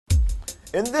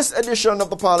In this edition of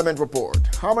the Parliament Report,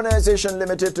 Harmonisation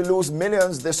Limited to lose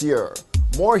millions this year.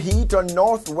 More heat on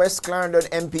North West Clarendon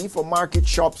MP for market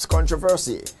shops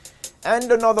controversy.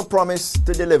 And another promise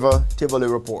to deliver Tivoli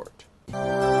Report.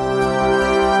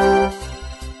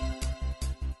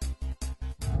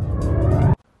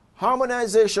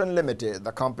 Harmonisation Limited,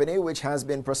 the company which has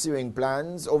been pursuing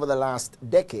plans over the last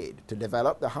decade to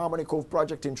develop the Harmony Cove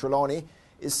project in Trelawney,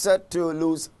 is set to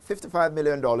lose $55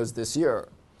 million this year.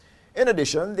 In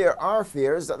addition, there are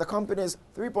fears that the company's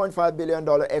 $3.5 billion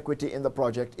equity in the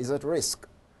project is at risk.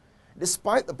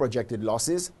 Despite the projected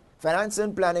losses, Finance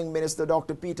and Planning Minister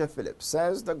Dr. Peter Phillips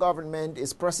says the government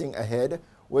is pressing ahead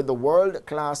with the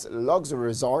world-class luxury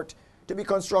resort to be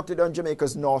constructed on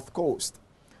Jamaica's north coast.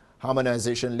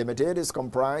 Harmonisation Limited is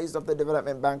comprised of the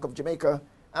Development Bank of Jamaica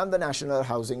and the National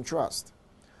Housing Trust.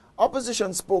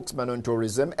 Opposition spokesman on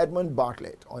tourism Edmund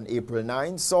Bartlett on April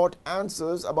 9 sought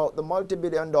answers about the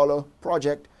multi-billion-dollar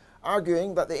project,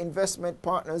 arguing that the investment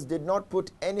partners did not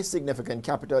put any significant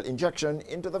capital injection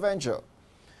into the venture.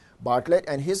 Bartlett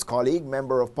and his colleague,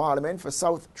 Member of Parliament for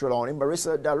South Trelawney,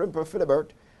 Marissa Dalrymple Philibert,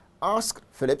 asked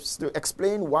Phillips to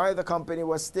explain why the company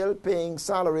was still paying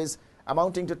salaries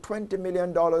amounting to $20 million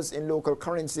in local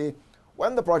currency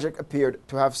when the project appeared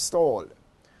to have stalled.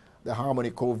 The Harmony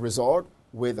Cove Resort,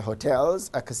 with hotels,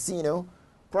 a casino,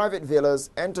 private villas,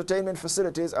 entertainment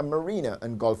facilities, a marina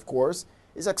and golf course,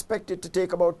 is expected to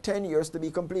take about 10 years to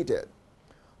be completed.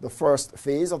 The first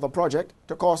phase of the project,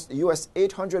 to cost US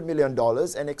 $800 million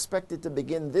and expected to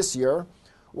begin this year,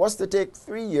 was to take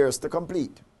 3 years to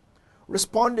complete.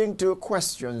 Responding to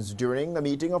questions during the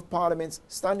meeting of Parliament's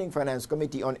Standing Finance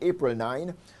Committee on April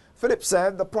 9, Phillips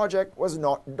said the project was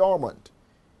not dormant.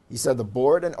 He said the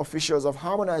board and officials of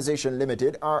Harmonisation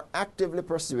Limited are actively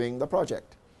pursuing the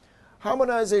project.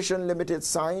 Harmonisation Limited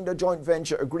signed a joint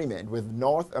venture agreement with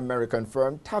North American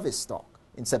firm Tavistock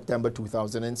in September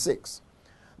 2006.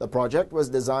 The project was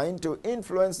designed to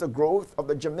influence the growth of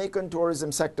the Jamaican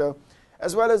tourism sector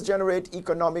as well as generate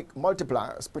economic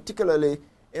multipliers, particularly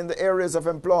in the areas of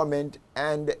employment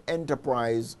and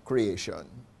enterprise creation.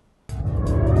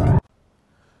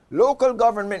 Local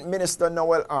Government Minister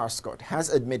Noel Arscott has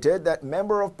admitted that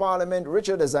Member of Parliament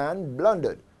Richard Azan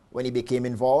blundered when he became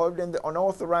involved in the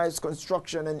unauthorized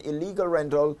construction and illegal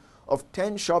rental of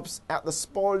 10 shops at the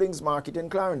Spaldings Market in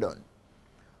Clarendon.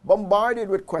 Bombarded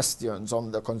with questions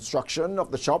on the construction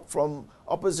of the shop from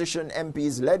opposition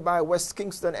MPs led by West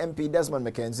Kingston MP Desmond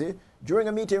McKenzie during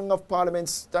a meeting of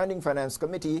Parliament's Standing Finance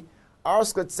Committee,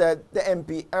 Arscott said the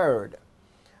MP erred.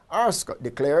 Arscott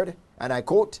declared, and I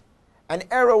quote, "An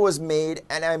error was made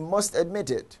and I must admit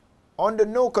it. Under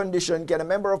no condition can a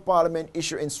Member of Parliament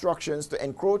issue instructions to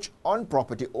encroach on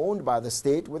property owned by the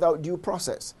state without due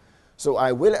process. So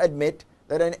I will admit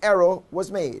that an error was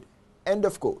made." End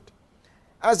of quote.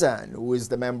 Azan, who is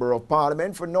the Member of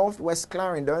Parliament for North West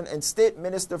Clarendon and State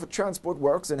Minister for Transport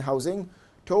Works and Housing,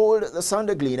 told the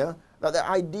Sunday Gleaner that the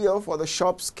idea for the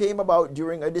shops came about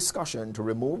during a discussion to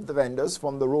remove the vendors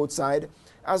from the roadside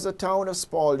as the town of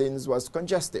Spaldings was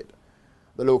congested.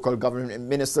 The local government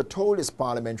minister told his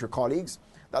parliamentary colleagues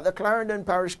that the Clarendon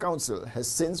Parish Council has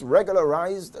since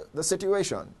regularized the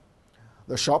situation.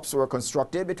 The shops were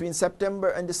constructed between September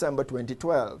and December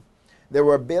 2012. They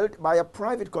were built by a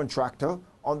private contractor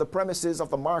on the premises of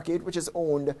the market, which is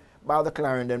owned by the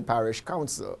Clarendon Parish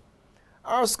Council.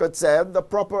 Arscott said the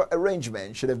proper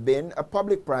arrangement should have been a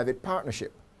public-private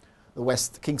partnership. The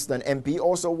West Kingston MP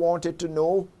also wanted to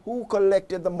know who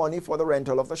collected the money for the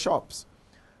rental of the shops.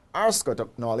 Arscott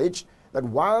acknowledged that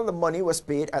while the money was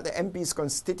paid at the MP's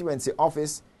constituency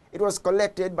office, it was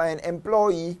collected by an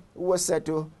employee who was said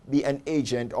to be an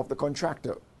agent of the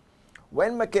contractor.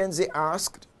 When Mackenzie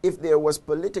asked if there was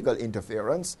political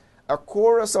interference, a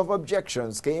chorus of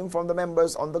objections came from the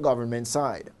members on the government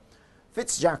side.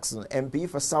 Fitzjackson, MP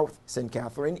for South St.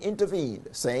 Catherine, intervened,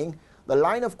 saying the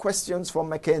line of questions from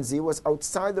Mackenzie was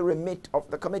outside the remit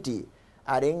of the committee,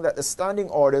 adding that the standing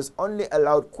orders only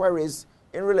allowed queries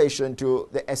in relation to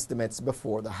the estimates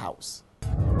before the House.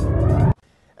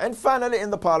 And finally, in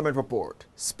the Parliament Report,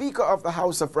 Speaker of the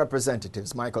House of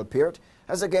Representatives Michael Peart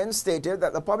has again stated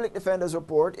that the Public Defender's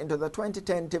report into the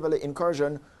 2010 Tivoli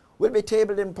incursion will be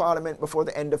tabled in Parliament before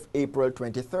the end of April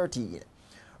 2013.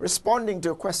 Responding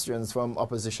to questions from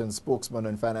opposition spokesman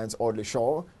on finance Audley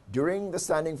Shaw during the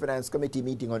Standing Finance Committee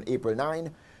meeting on April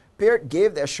 9, Peart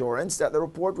gave the assurance that the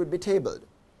report would be tabled.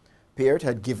 Peart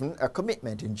had given a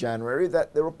commitment in January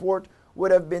that the report would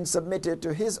have been submitted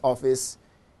to his office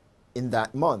in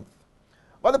that month.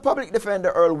 But the Public Defender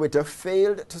Earl Witter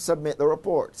failed to submit the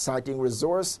report, citing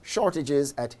resource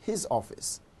shortages at his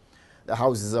office. The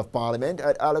Houses of Parliament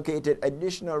had allocated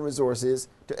additional resources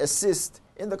to assist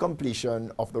in the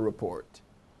completion of the report.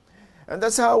 And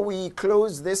that's how we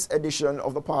close this edition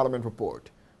of the Parliament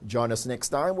Report. Join us next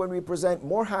time when we present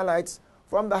more highlights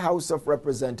from the House of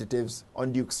Representatives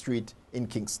on Duke Street in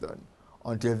Kingston.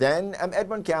 Until then, I'm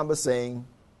Edmund Campbell saying,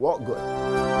 walk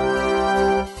good.